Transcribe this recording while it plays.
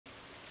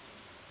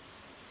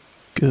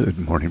Good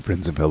morning,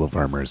 friends and fellow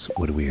farmers.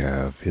 What do we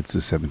have? It's the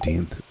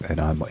 17th, and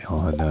I'm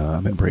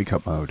in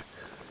breakup mode.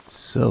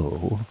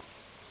 So,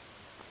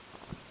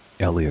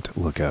 Elliot,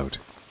 look out.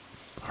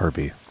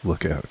 Harvey,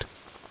 look out.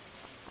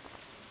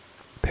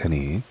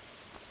 Penny,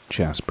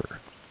 Jasper.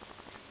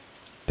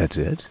 That's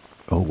it?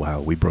 Oh wow,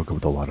 we broke up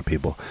with a lot of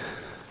people.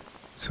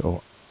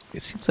 So,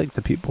 it seems like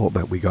the people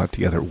that we got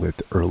together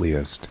with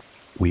earliest,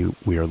 we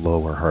are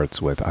low our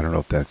hearts with. I don't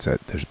know if that's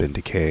that there's been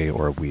decay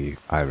or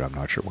I'm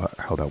not sure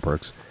how that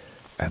works.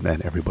 And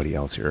then everybody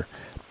else here.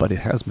 But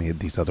it has made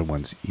these other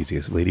ones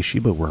easiest. Lady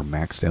Sheba we're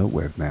maxed out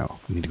with now.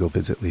 We need to go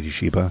visit Lady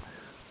Sheba.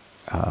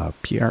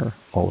 Pierre,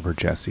 Oliver,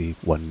 Jesse,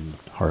 1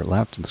 heart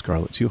left, and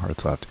Scarlet 2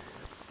 hearts left.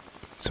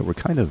 So we're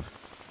kind of...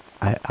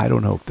 I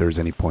don't know if there's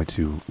any point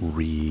to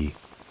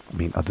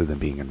other than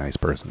being a nice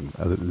person,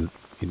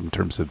 in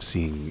terms of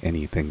seeing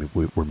anything that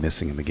we're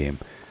missing in the game,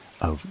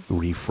 of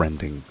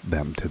refriending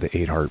them to the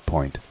 8 heart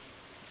point.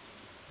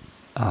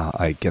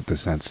 I get the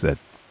sense that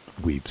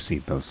we've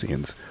seen those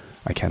scenes.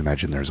 I can't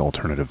imagine there's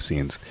alternative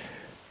scenes.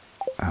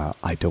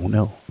 I don't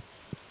know.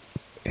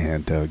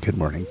 And good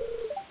morning.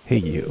 Hey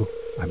you,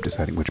 I'm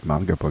deciding which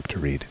manga book to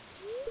read.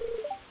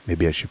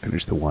 Maybe I should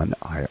finish the one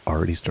I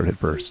already started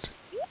first.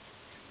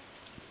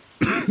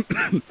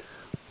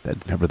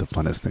 That's never the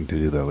funnest thing to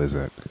do though, is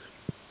it?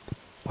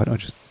 Why don't I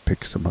just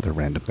pick some other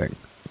random thing?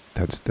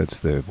 That's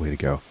the way to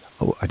go.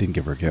 Oh, I didn't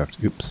give her a gift.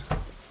 Oops.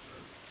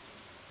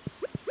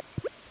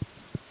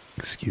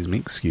 Excuse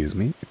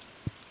me.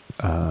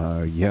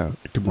 Yeah,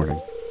 good morning.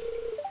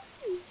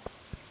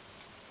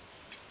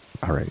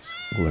 Alright,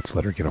 well, let's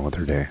let her get on with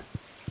her day.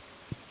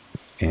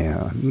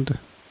 And...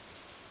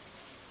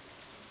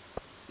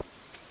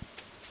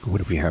 what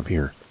do we have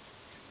here?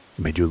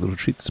 I made you a little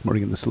treat this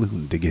morning in the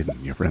saloon. Dig in,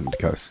 your friend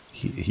Gus.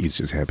 He's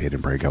just happy I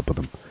didn't break up with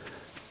him.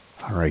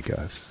 Alright,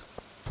 Gus.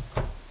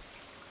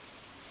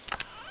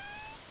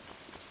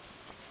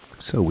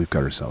 So we've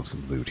got ourselves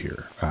some loot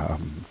here.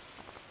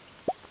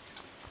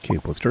 Okay,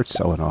 we'll start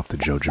selling off the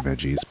Joja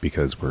veggies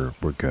because we're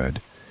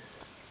good.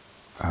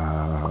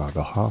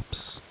 The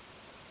hops.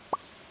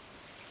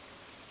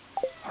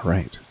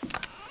 Alright.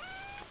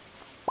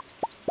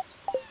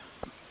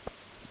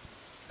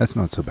 That's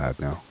not so bad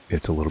now.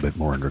 It's a little bit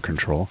more under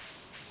control.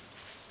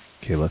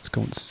 Okay, let's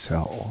go and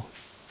sell.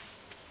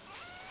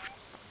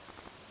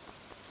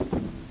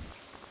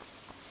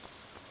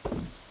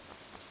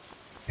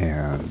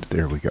 And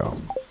there we go.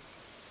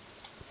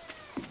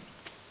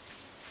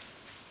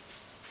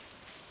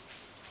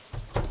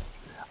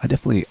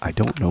 I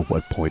don't know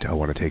what point I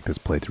want to take this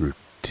playthrough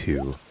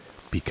to,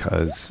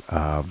 because,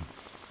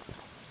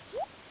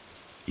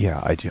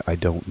 yeah, I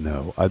don't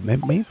know. My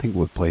main thing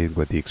with playing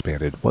with the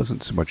expanded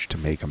wasn't so much to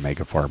make a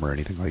mega farm or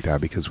anything like that,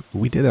 because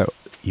we did that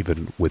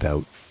even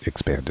without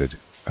expanded.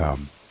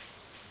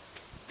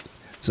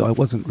 So I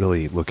wasn't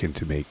really looking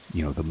to make,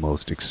 the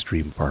most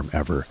extreme farm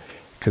ever,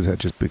 because that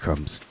just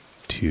becomes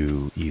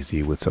too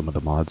easy with some of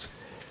the mods.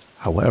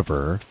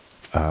 However,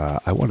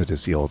 I wanted to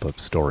see all the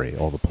story,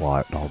 all the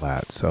plot, and all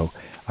that. So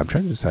I'm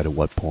trying to decide at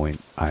what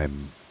point my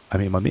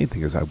main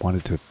thing is I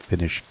wanted to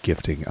finish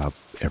gifting up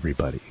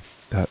everybody.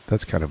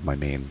 That's kind of my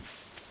main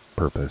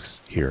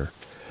purpose here.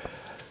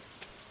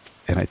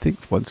 And I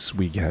think once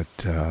we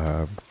get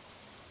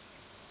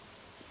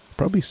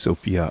probably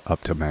Sophia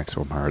up to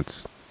maximum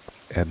hearts,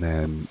 and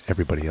then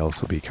everybody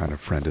else will be kind of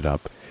friended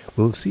up,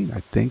 we'll have seen,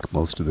 I think,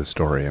 most of the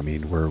story. I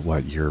mean, we're,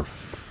 what, year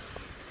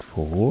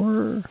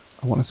 4?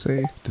 I want to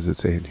say. Does it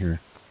say in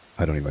here?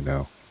 I don't even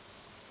know.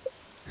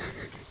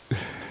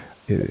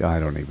 I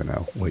don't even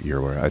know what year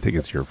we're. I think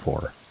it's year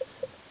 4.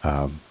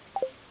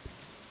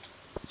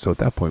 So at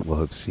that point, we'll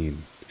have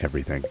seen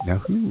everything. Now,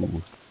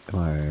 who am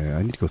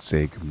I need to go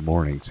say good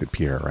morning to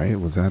Pierre, right?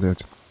 Was that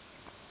it?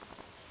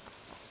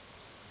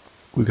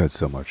 We've got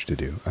so much to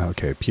do.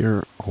 Okay,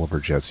 Pierre,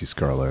 Oliver, Jesse,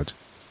 Scarlet.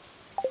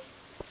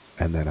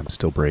 And then I'm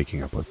still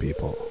breaking up with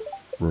people.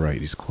 Right,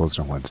 he's closed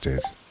on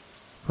Wednesdays.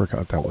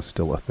 Forgot that was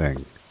still a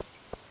thing.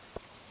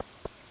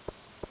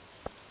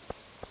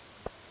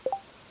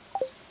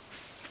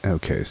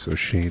 Okay, so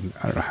Shane,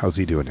 I don't know, how's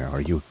he doing now?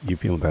 Are you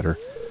feeling better?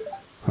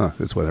 Huh,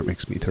 this weather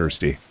makes me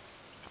thirsty.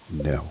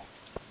 No.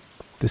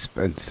 This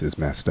fence is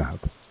messed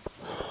up.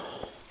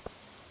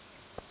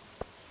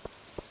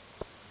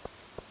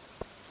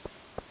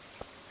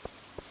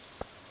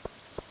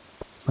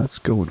 Let's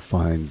go and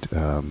find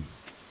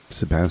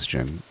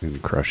Sebastian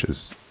and crush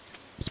his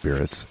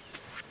spirits.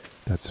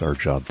 That's our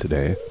job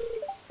today.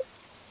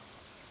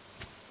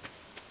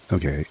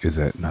 Okay, is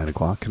it 9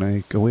 o'clock? Can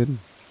I go in?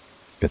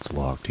 It's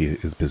locked.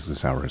 His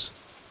business hours.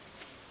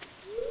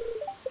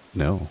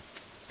 No.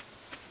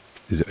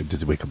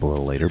 Does he wake up a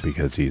little later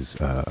because he's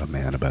a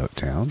man about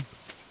town?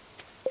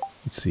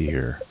 Let's see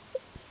here.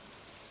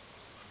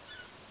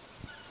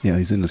 Yeah,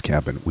 he's in his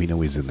cabin. We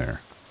know he's in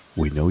there.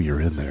 We know you're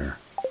in there.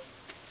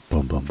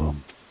 Bum, bum,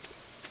 bum.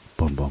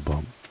 Bum, bum,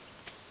 bum.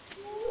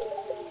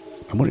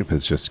 I'm wondering if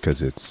it's just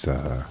because it's,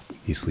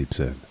 he sleeps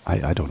in.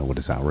 I don't know what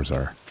his hours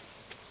are.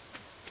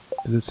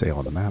 Does it say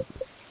on the map?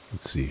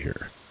 Let's see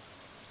here.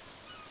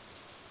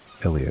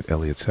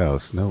 Elliot's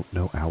house. No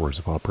hours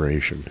of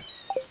operation.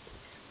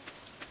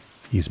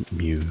 He's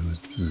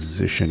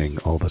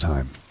musicianing all the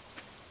time.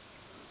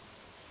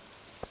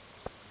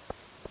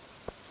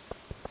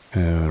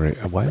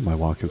 Alright, why am I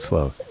walking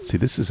slow? See,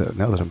 this is,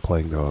 now that I'm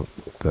playing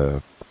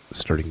the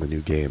starting the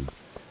new game,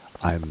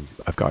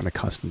 I've gotten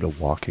accustomed to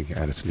walking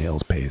at a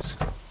snail's pace.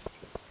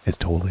 It's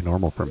totally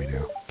normal for me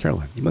now.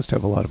 Carolyn, you must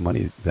have a lot of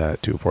money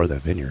to afford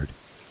that vineyard.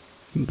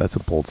 That's a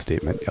bold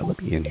statement. Yeah,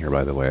 let me in here,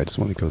 by the way. I just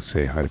want to go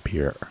say hi to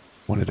Pierre.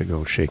 Wanted to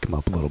go shake him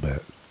up a little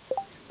bit.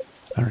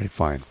 Alright,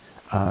 fine.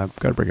 I've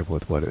got to break up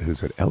with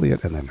who's it?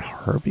 Elliot and then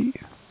Harvey?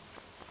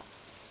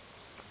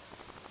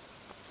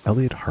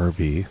 Elliot,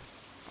 Harvey,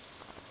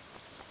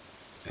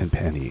 and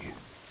Penny,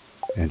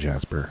 and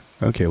Jasper.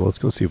 Okay, well, let's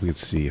go see if we can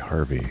see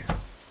Harvey.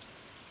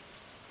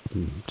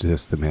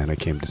 Just the man I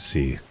came to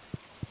see.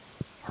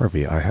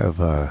 Harvey, I have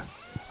a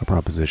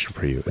proposition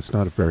for you. It's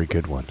not a very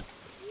good one.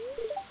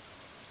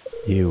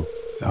 I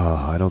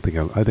think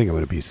I'm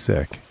going to be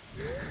sick.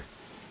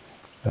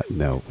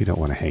 No, we don't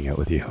want to hang out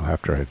with you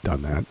after I've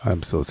done that.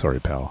 I'm so sorry,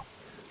 pal.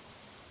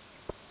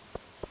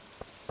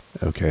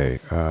 Okay,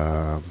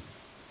 we'll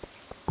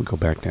go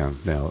back down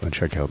now and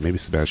check out. Maybe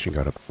Sebastian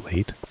got up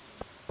late?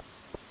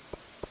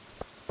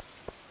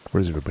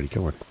 Where's everybody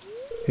going?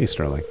 Hey,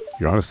 Starling.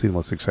 You're honestly the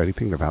most exciting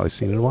thing the valley's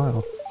seen in a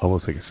while.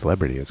 Almost like a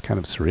celebrity. It's kind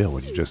of surreal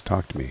when you just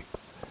talk to me.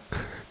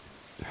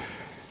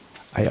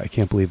 I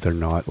can't believe they're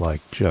not,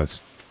 like,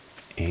 just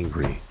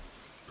angry,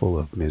 full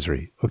of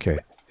misery. Okay,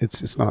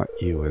 it's not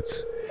you,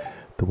 it's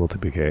the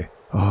wilted bouquet.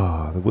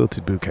 Ah, the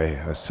wilted bouquet,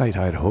 a sight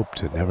I'd hoped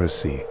to never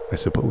see. I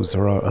suppose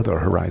there are other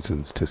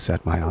horizons to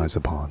set my eyes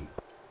upon.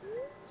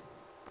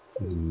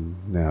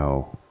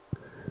 No.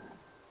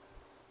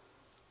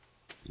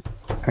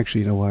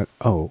 Actually, you know what?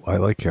 Oh, I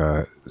like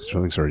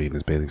Sterling's already in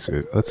his bathing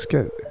suit. Let's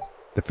get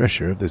the fresh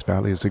air of this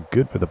valley is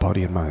good for the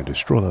body and mind. A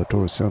stroll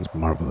outdoors sounds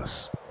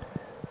marvelous.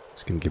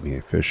 It's gonna give me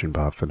a fish and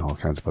buff and all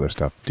kinds of other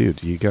stuff.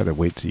 Dude, you gotta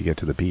wait till you get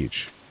to the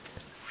beach.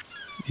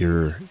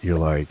 You're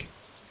like,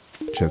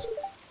 just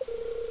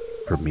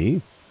for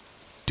me?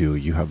 Do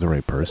you have the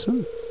right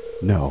person?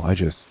 No,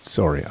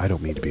 sorry, I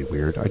don't mean to be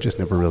weird. I just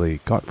never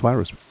really got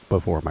flowers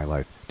before in my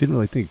life. Didn't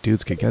really think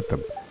dudes could get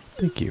them.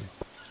 Thank you.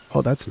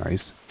 Oh, that's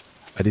nice.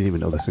 I didn't even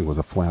know this thing was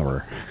a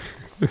flower.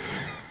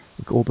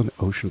 Golden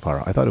ocean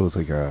flower. I thought it was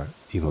like a,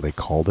 they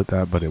called it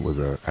that, but it was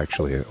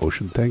actually an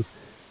ocean thing.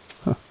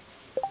 Huh.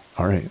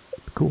 Alright,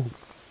 cool.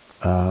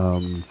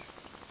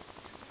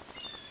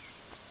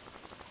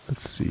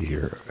 Let's see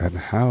here. And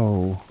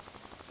how...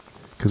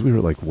 Because we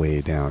were like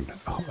way down.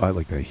 Oh, I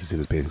like that he's in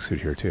his bathing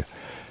suit here too.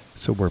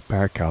 So we're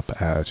back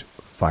up at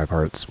 5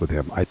 hearts with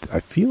him. I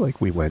feel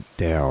like we went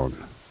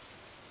down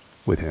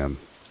with him.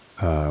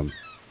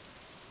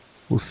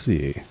 We'll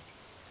see.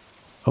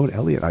 Oh, and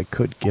Elliot, I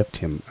could gift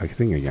him a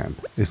thing again.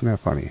 Isn't that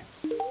funny?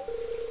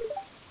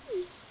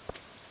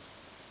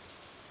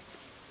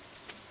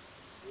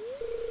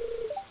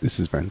 This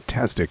is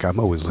fantastic. I'm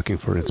always looking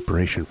for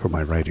inspiration for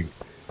my writing.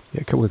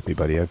 Yeah, come with me,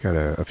 buddy. I've got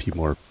a few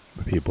more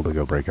people to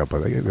go break up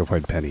with. I gotta go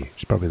find Penny.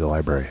 She's probably in the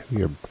library. I'm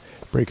gonna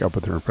break up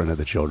with her in front of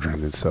the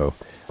children, and so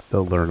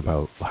they'll learn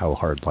about how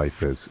hard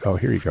life is. Oh,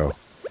 here you go.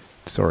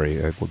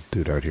 Sorry, we'll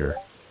do it out here.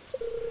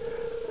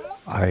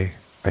 I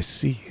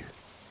see.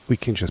 We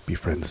can just be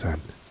friends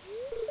then.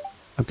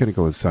 I'm gonna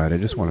go inside. I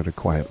just wanted a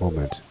quiet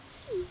moment.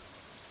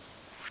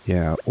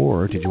 Yeah,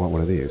 or did you want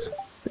one of these?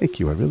 Thank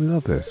you. I really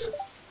love this.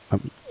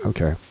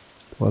 Okay.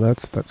 Well,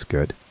 that's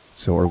good.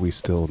 So are we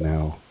still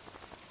now...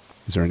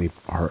 Is there any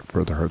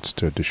further hearts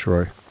to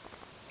destroy?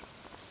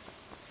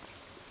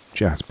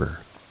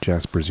 Jasper.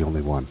 Jasper's the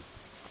only one.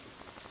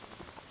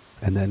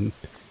 And then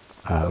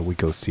we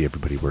go see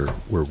everybody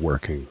we're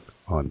working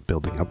on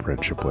building up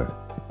friendship with.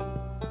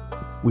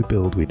 We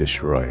build, we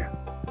destroy.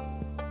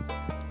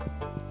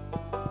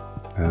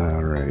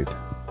 Alright.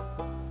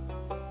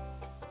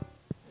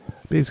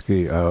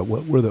 Basically,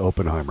 we're the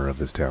Oppenheimer of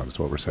this town, is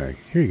what we're saying.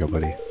 Here you go,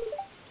 buddy.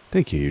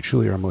 Thank you, you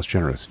truly are most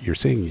generous. You're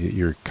saying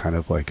you're kind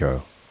of like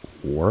a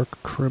war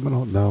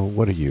criminal? No,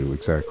 what are you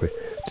exactly?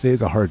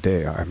 Today's a hard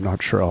day. I'm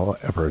not sure I'll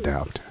ever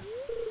adapt.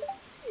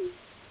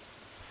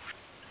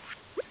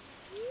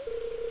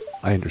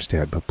 I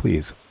understand, but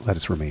please, let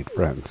us remain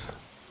friends.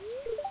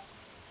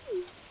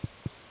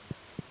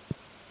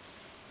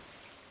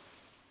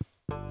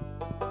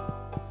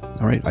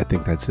 Alright, I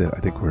think that's it. I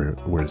think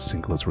we're as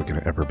single as we're going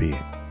to ever be.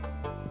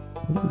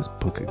 What does this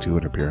book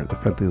doing up here? The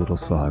friendly little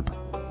slob.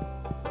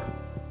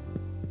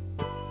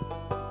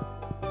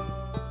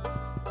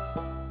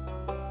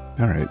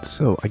 Alright,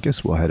 so I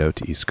guess we'll head out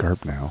to East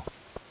Scarp now.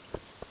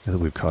 Now that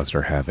we've caused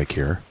our havoc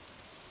here.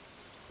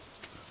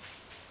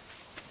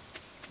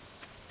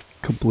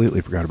 Completely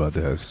forgot about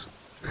this.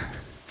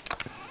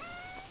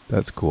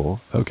 That's cool.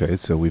 Okay,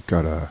 so we've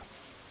got a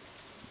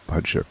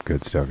bunch of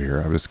good stuff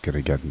here. I'm just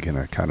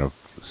gonna kind of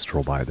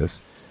stroll by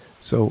this.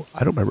 So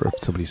I don't remember if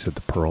somebody said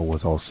the pearl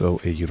was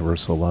also a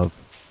universal love.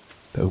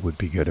 That would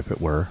be good if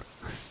it were.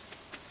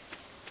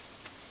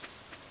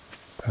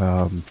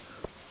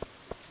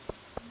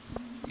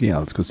 Yeah,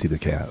 let's go see the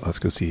cat. Let's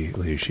go see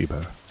Lady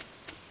Sheba.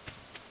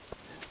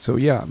 So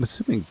yeah, I'm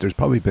assuming there's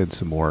probably been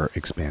some more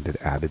expanded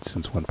added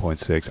since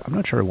 1.6. I'm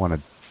not sure I want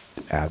to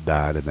add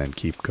that and then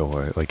keep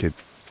going. Like it,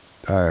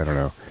 I don't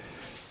know.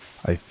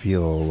 I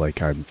feel like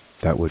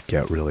that would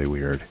get really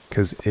weird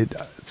because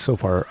so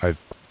far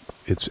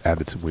it's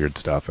added some weird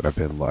stuff and I've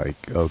been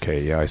like,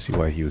 okay, yeah, I see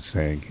why he was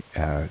saying,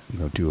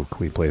 do a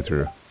clean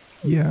playthrough.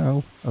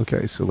 Yeah,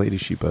 okay, so Lady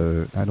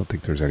Sheba, I don't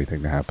think there's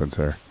anything that happens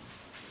there.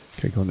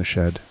 Okay, go in the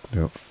shed.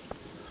 No.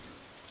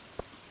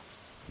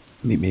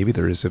 Maybe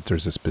there is if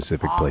there's a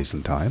specific place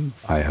and time.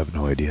 I have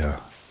no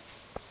idea.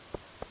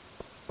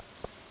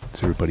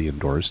 Is everybody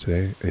indoors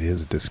today? It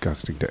is a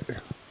disgusting day.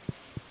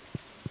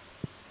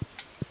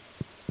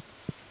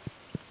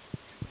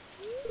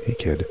 Hey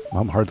kid,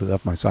 Mom hardly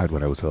left my side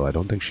when I was ill. I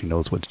don't think she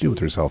knows what to do with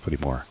herself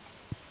anymore.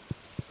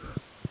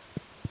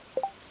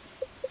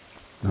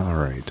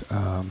 Alright,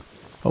 oh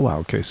wow,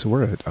 okay, so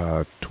we're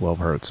at 12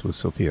 hearts with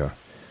Sophia.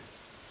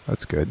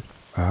 That's good.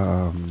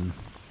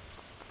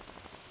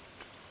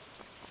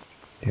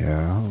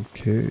 Yeah,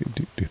 okay,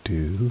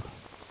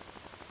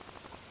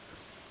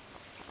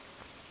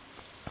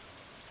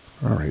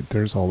 Alright,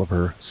 there's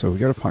Oliver. So we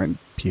gotta find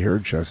Pierre,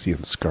 Jesse,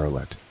 and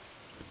Scarlett.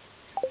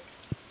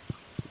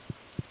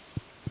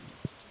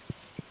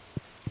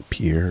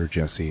 Pierre,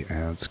 Jesse,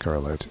 and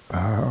Scarlett.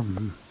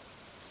 You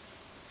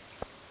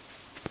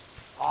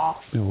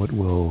know what,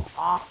 we'll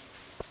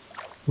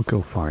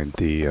go find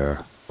the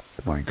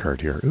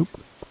minecart here. Oop.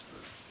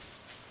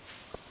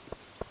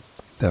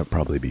 That'll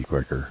probably be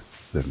quicker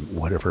than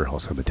whatever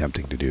else I'm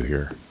attempting to do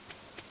here.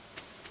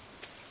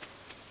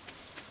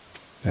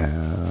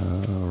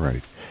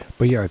 Right.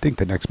 But yeah, I think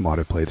the next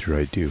modded playthrough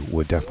I do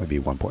would definitely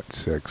be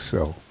 1.6,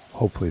 so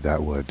hopefully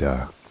that would...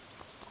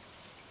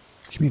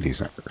 community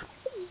center.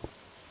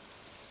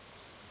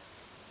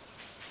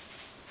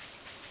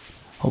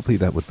 Hopefully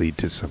that would lead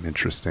to some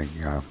interesting,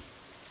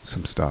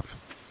 some stuff.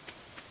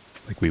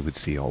 Like we would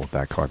see all of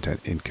that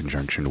content in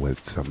conjunction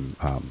with some,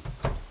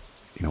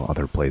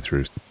 other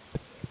playthroughs.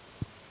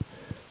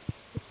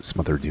 Some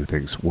other new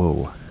things.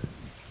 Whoa.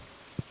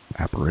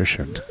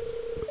 Apparition.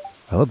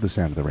 I love the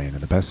sound of the rain,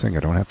 and the best thing, I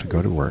don't have to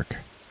go to work.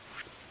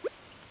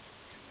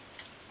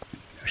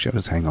 Actually, I'll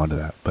just hang on to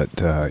that.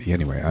 But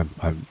anyway,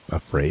 I'm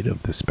afraid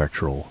of the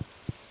spectral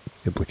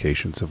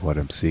implications of what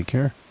I'm seeing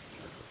here.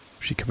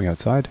 Is she coming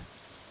outside?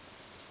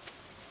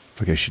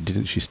 Okay, she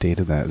didn't. She stayed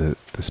in that.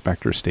 The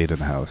specter stayed in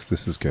the house.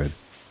 This is good.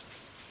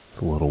 I was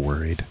a little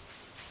worried.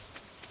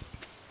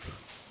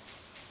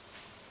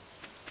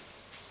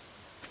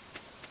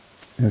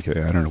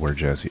 Okay, I don't know where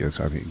Jesse is.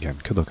 I mean, again,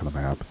 could look on the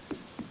map.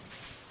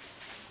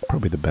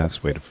 Probably the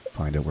best way to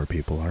find out where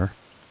people are.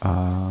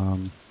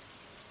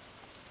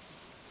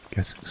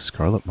 Guess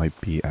Scarlett might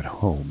be at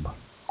home.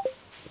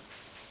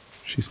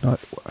 She's not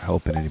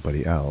helping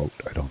anybody out,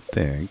 I don't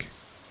think.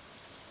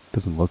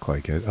 Doesn't look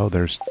like it. Oh,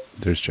 there's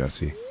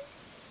Jesse.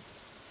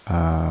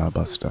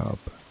 Bus stop.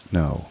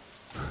 No.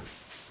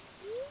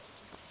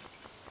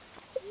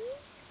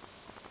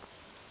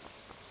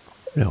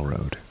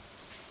 Railroad.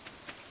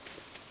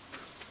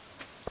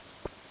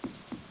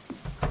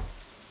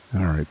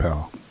 Alright,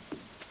 pal.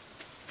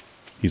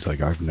 He's like,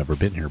 I've never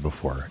been here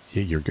before.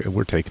 Yeah,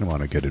 we're taking him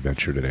on a good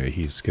adventure today.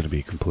 He's going to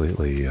be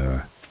completely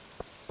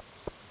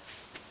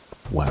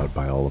wowed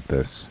by all of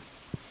this.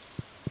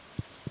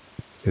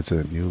 It's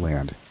a new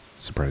land.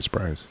 Surprise,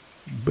 surprise.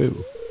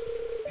 Boo.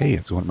 Hey,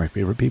 it's one of my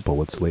favorite people.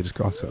 What's the latest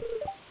gossip?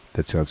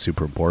 That sounds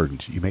super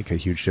important. You make a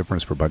huge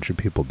difference for a bunch of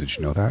people. Did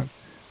you know that?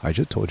 I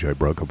just told you I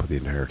broke up with the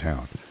entire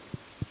town.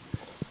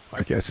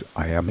 I guess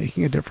I am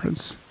making a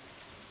difference.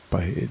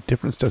 But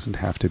difference doesn't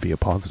have to be a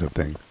positive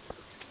thing.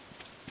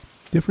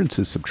 Difference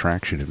is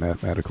subtraction in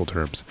mathematical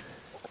terms.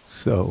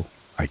 So,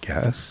 I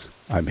guess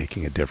I'm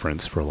making a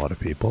difference for a lot of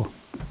people.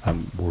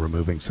 I'm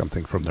removing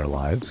something from their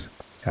lives.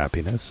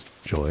 Happiness,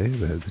 joy,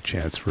 the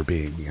chance for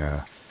being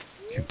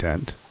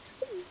content.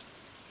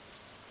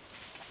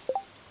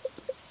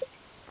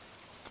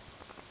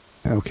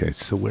 Okay,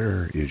 so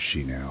where is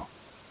she now?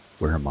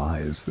 Where am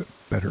I is the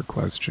better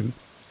question.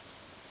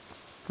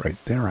 Right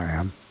there I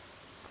am.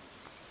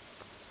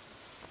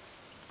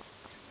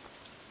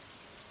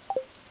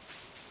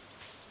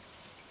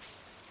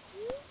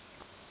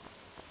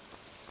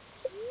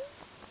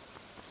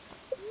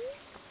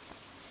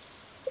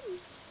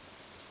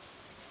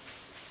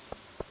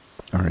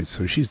 Alright,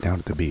 so she's down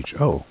at the beach.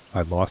 Oh,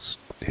 I lost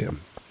him.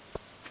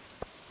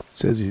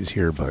 Says he's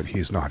here, but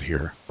he's not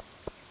here.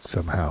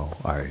 Somehow,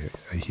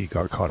 he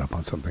got caught up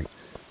on something.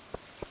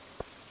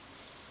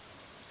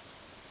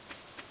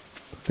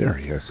 There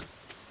he is.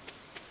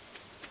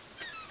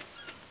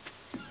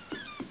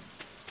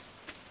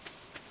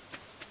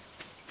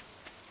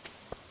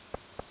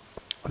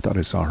 I thought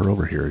I saw her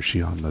over here. Is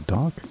she on the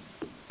dock?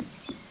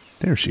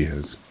 There she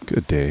is.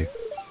 Good day.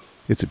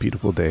 It's a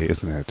beautiful day,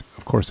 isn't it?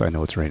 Of course I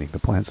know it's raining. The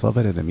plants love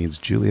it, and it means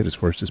Juliet is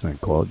forced to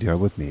spend quality time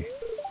with me.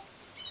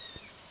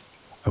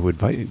 I would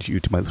invite you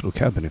to my little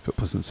cabin if it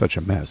wasn't such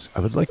a mess. I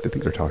would like to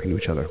think they're talking to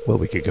each other. Well,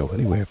 we could go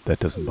anyway if that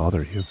doesn't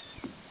bother you.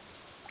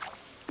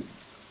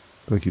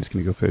 Look, he's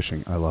gonna go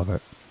fishing. I love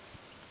it.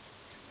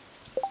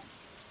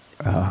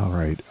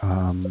 Alright.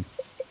 right.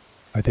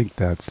 I think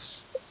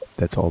that's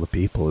all the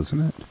people,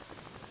 isn't it?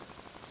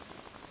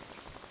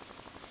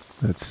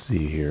 Let's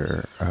see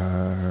here.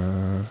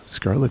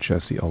 Scarlet,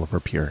 Jesse, Oliver,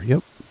 Pierre.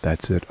 Yep,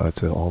 that's it.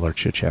 That's all our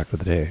chit chat for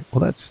the day. Well,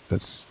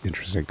 that's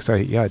interesting because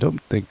I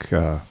don't think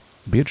it'd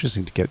be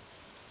interesting to get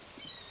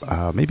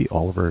maybe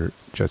Oliver,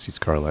 Jesse,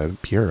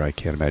 Scarlet, Pierre. I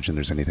can't imagine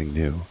there's anything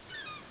new.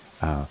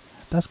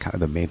 That's kind of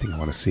the main thing I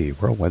want to see.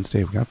 We're on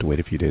Wednesday. We have to wait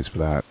a few days for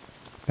that.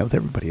 Now with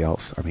everybody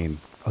else, I mean,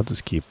 I'll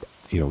just keep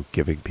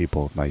giving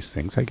people nice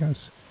things, I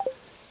guess.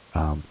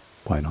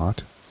 Why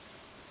not?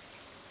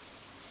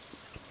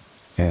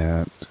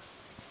 And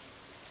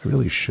I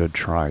really should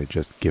try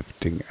just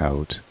gifting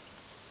out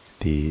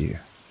the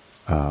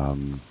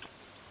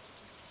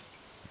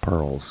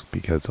pearls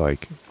because,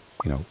 like,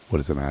 what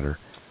does it matter?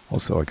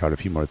 Also, I got a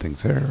few more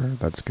things there.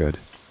 That's good.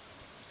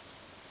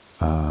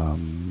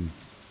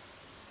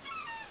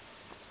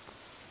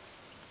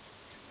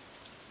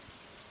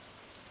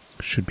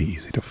 Should be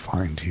easy to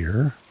find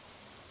here.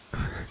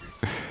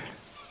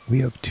 We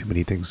have too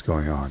many things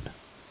going on.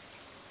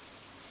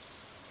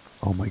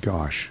 Oh my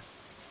gosh.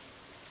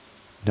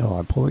 No,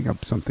 I'm pulling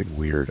up something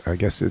weird. I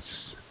guess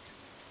it's...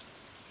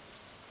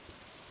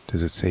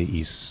 Does it say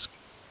East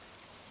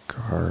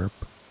Scarp?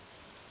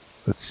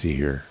 Let's see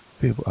here.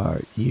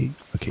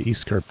 Okay,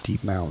 East Scarp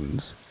Deep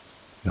Mountains.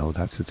 No,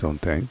 that's its own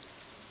thing.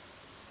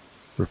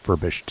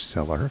 Refurbished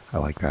Cellar. I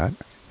like that.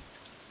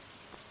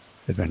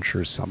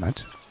 Adventure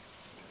Summit.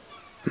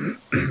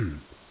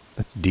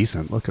 That's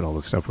decent. Look at all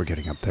the stuff we're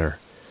getting up there.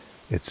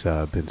 It's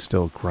been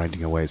still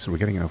grinding away, so we're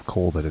getting enough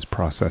coal that is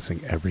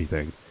processing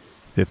everything.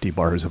 50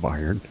 bars of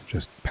iron,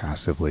 just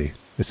passively.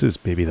 This is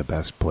maybe the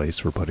best place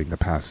for putting the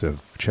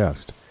passive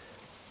chest.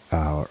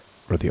 Or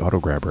the auto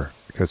grabber.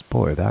 Because,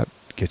 boy, that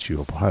gets you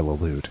a pile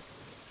of loot.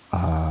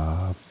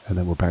 And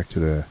then we're back to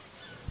the...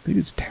 Maybe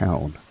it's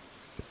town.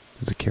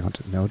 Does it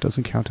count? No, it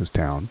doesn't count as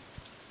town.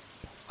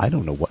 I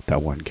don't know what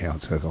that one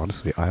counts as.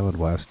 Honestly, Island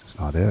West is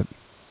not it.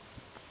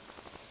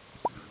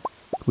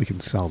 We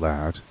can sell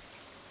that.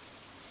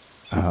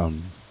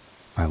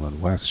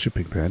 Island West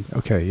shipping bin.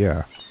 Okay,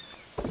 yeah.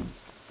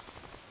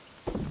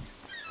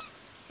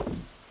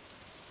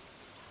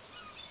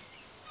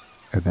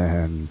 And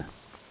then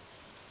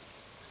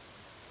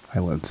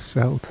Island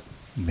South.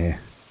 Meh.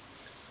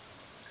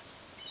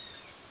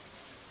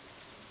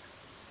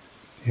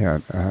 Yeah,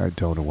 I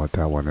don't know what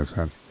that one is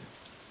then.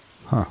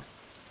 Huh.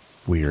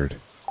 Weird.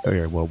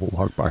 Okay, well, we'll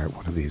walk by it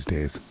one of these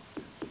days.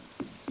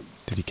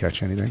 Did you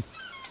catch anything?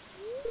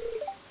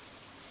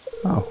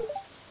 Oh.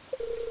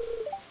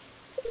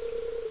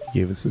 He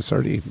gave us a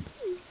sardine.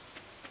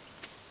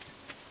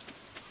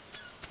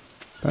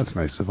 That's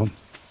nice of him.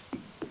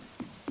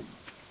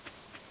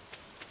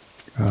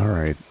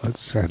 Alright,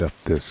 let's head up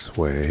this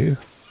way.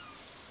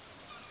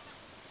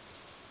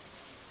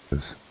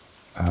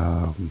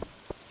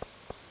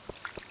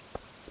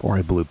 Or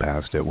I blew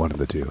past it, one of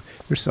the two.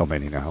 There's so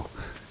many now.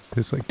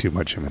 It's like too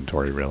much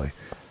inventory, really.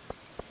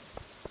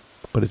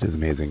 But it is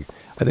amazing.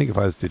 I think if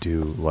I was to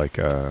do like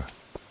a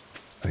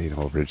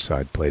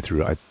Ridgeside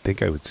playthrough, I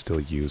think I would still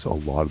use a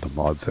lot of the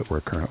mods that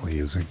we're currently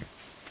using.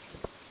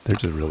 They're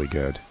just really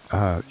good.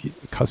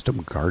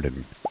 Custom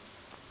garden.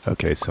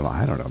 Okay, so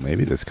I don't know,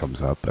 maybe this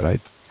comes up, but I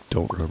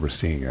don't remember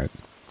seeing it.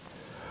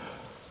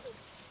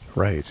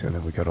 Right, and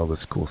then we got all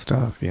this cool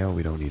stuff. Yeah,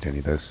 we don't need any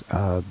of this.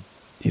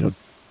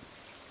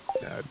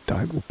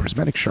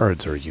 Prismatic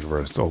shards are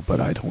universal, but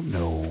I don't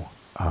know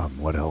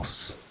what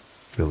else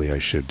really I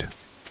should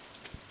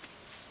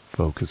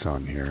focus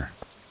on here.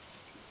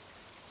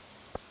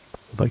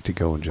 I'd like to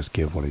go and just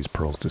give one of these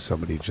pearls to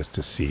somebody just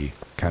to see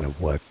kind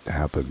of what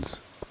happens.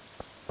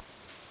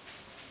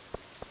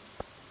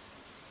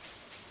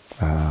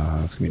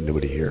 There's going to be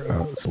nobody here.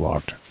 Oh, it's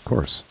locked, of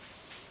course.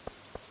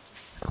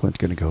 Is Clint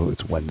going to go?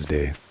 It's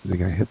Wednesday. Is he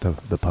going to hit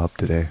the pub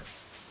today?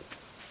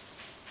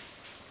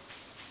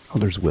 Oh,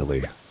 there's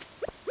Willie.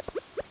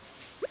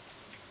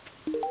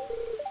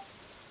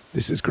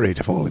 This is great.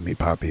 If only me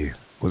Poppy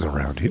was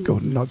around, he'd go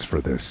nuts for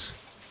this.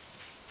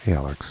 Hey,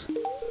 Alex.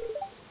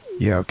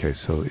 Yeah, okay,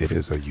 so it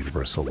is a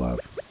universal love.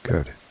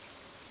 Good.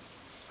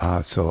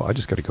 So I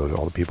just got to go to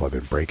all the people I've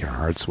been breaking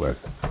hearts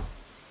with.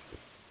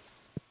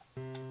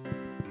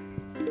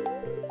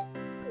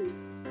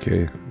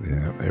 Okay,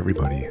 yeah,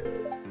 everybody.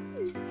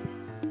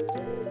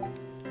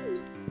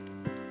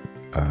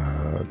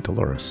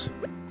 Dolores.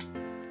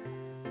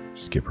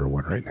 Just give her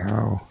one right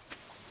now.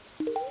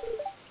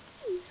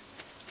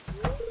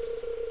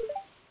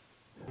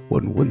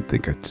 One wouldn't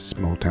think a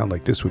small town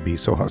like this would be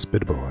so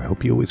hospitable. I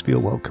hope you always feel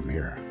welcome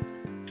here.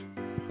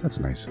 That's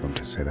nice of him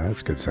to say that.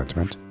 That's good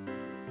sentiment.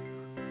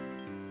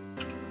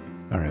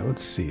 Alright,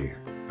 let's see.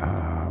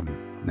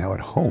 Now at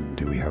home,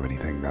 do we have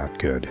anything that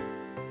good?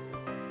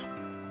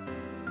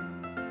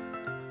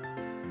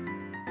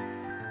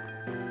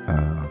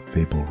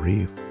 Fable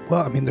Reef.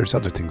 Well, I mean, there's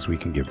other things we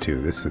can give too.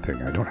 This is the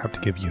thing. I don't have to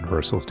give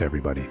universals to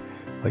everybody.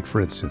 Like,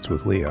 for instance,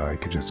 with Leah, I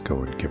could just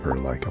go and give her,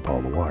 like, a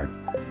bottle of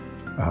wine.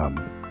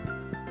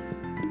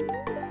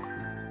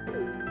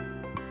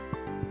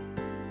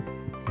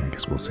 I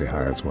guess we'll say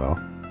hi as well.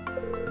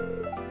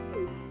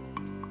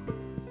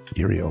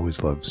 Erie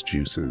always loves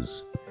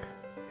juices.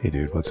 Hey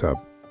dude, what's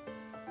up?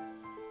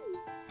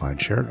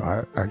 Mind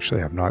share?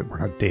 Actually, we're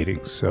not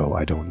dating, so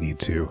I don't need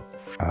to.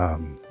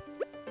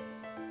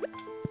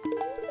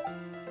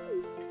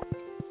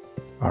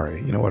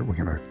 Alright, you know what? We're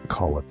gonna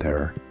call it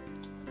there.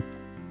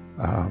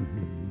 I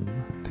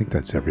think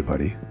that's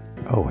everybody.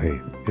 Oh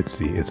hey, it's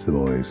the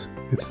boys.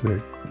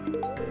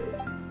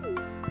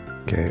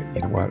 Okay,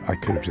 you know what? I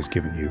could have just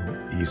given you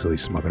easily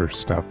some other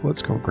stuff.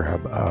 Let's go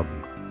grab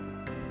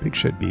Big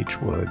Shed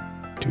Beach Wood.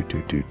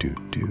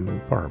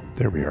 Farm.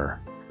 There we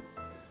are.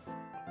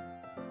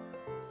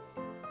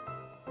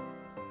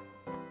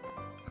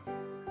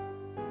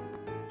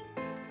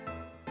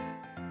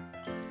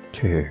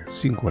 Okay,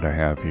 seeing what I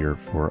have here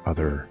for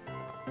other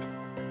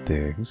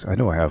things. I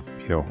know I have,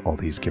 all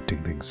these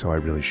gifting things, so I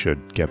really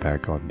should get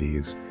back on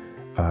these.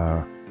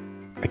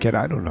 Again,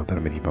 I don't know that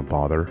I'm going to even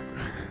bother,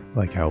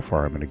 like how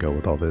far I'm going to go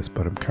with all this,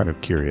 but I'm kind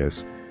of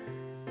curious.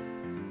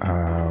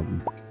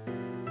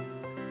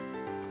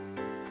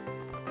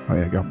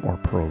 I got more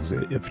pearls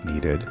if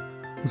needed.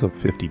 Those have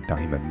 50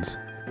 diamonds.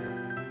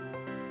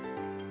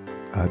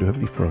 Do I have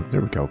any frozen?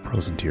 There we go,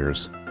 frozen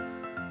tears.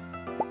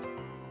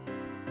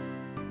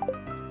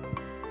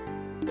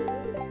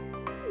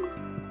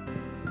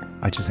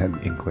 I just had an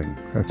inkling,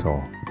 that's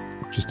all.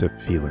 Just a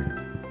feeling.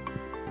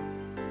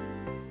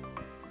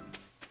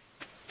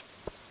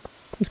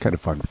 It's kind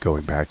of fun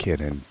going back in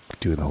and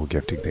doing the whole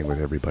gifting thing with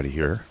everybody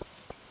here.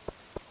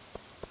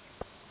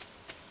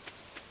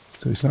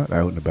 So he's not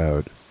out and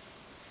about.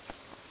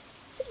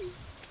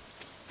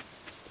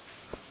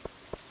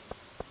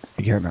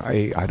 Again,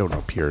 I don't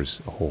know Pierre's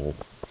whole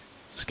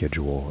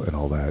schedule and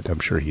all that. I'm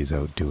sure he's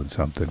out doing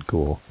something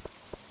cool.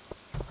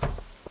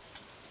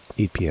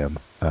 8 p.m.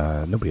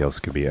 Nobody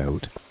else could be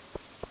out.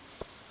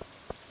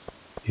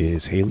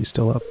 Is Haley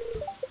still up?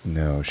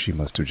 No, she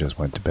must have just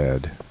went to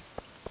bed.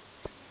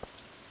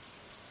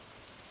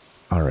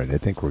 Alright, I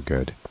think we're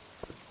good.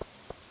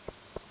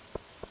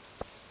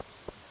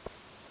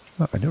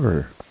 Oh, I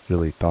never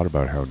really thought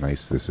about how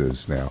nice this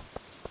is now.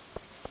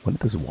 When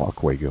did this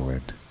walkway go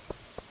in?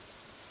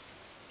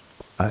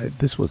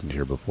 This wasn't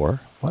here before.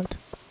 What?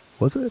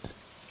 Was it?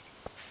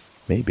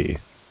 Maybe.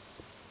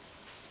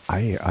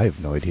 I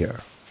have no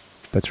idea.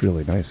 That's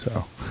really nice,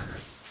 though.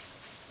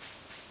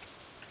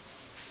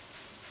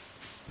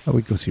 Oh,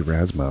 we go see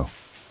Rasmo.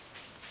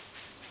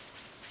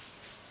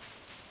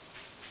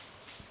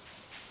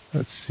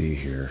 Let's see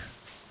here.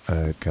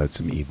 Got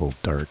some evil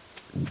dart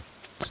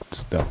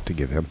stuff to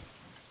give him.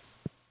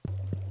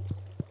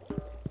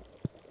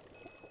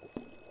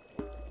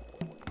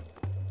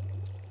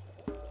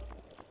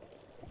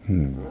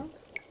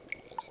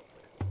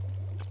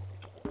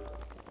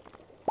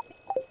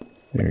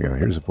 There you go,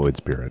 here's a void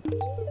spirit.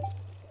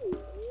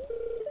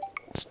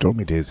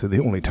 Stormy days are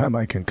the only time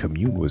I can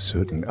commune with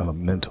certain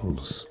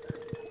elementals.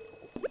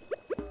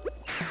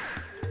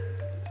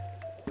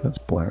 Let's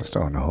blast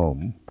on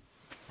home.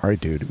 Alright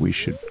dude, we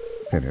should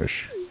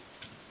finish.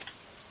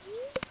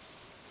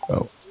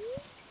 Oh.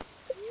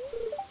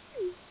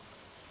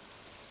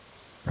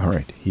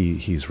 Alright,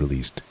 he's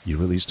released. You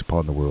released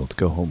upon the world.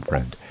 Go home,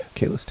 friend.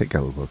 Okay, let's take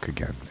a look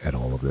again at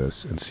all of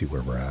this and see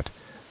where we're at.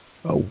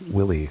 Oh,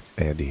 Willie,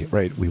 Andy.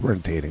 Right, we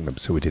weren't dating them,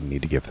 so we didn't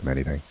need to give them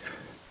anything.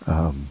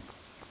 I'm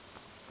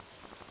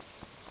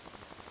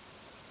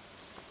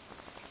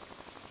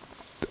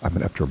going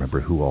to have to remember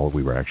who all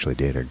we were actually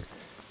dating.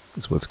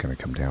 Is what's going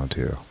to come down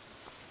to.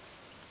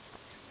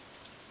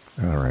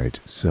 Alright,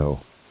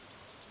 so...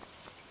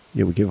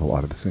 yeah, we give a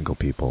lot of the single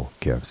people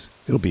gifts.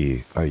 It'll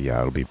be,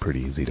 it'll be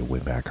pretty easy to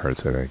win back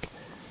hearts, I think.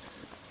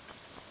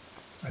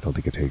 I don't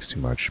think it takes too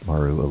much.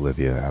 Maru,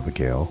 Olivia,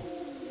 Abigail.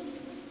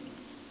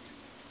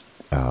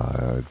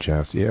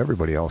 Jess, yeah,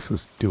 everybody else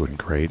is doing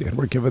great, and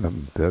we're giving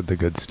them the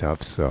good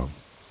stuff, so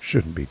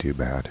shouldn't be too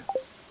bad.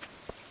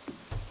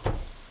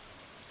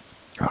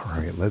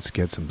 Alright, let's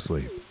get some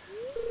sleep.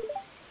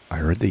 I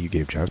heard that you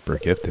gave Jasper a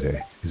gift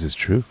today. Is this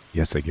true?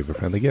 Yes, I gave a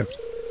friendly gift.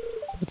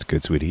 That's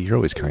good, sweetie. You're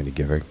always kind of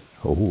giving.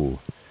 Oh,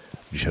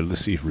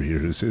 jealousy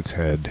rears its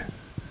head.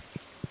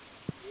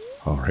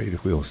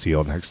 Alright, we'll see you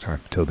all next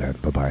time. Till then,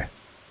 bye-bye.